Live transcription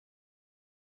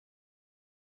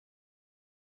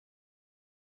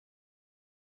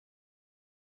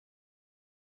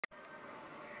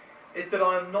is that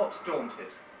I am not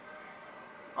daunted.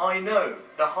 I know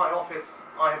the high office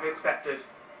I have accepted,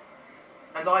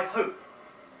 and I hope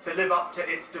to live up to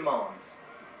its demands.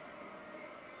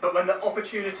 But when the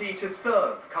opportunity to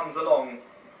serve comes along,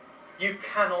 you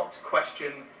cannot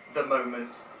question the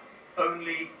moment,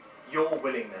 only your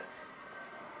willingness.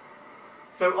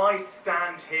 So I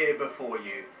stand here before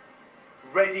you,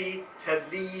 ready to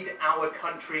lead our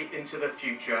country into the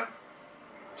future,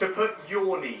 to put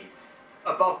your needs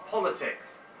above politics,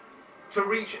 to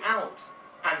reach out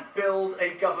and build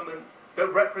a government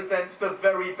that represents the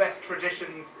very best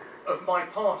traditions of my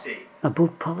party.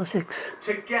 Above politics?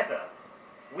 Together,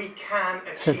 we can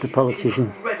Said the achieve politician.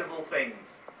 incredible things.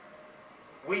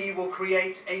 We will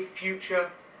create a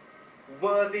future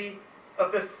worthy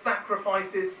of the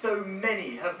sacrifices so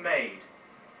many have made,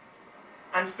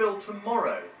 and fill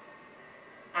tomorrow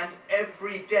and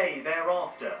every day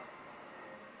thereafter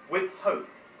with hope.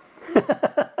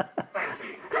 Thank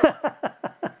you.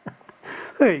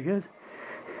 Very good.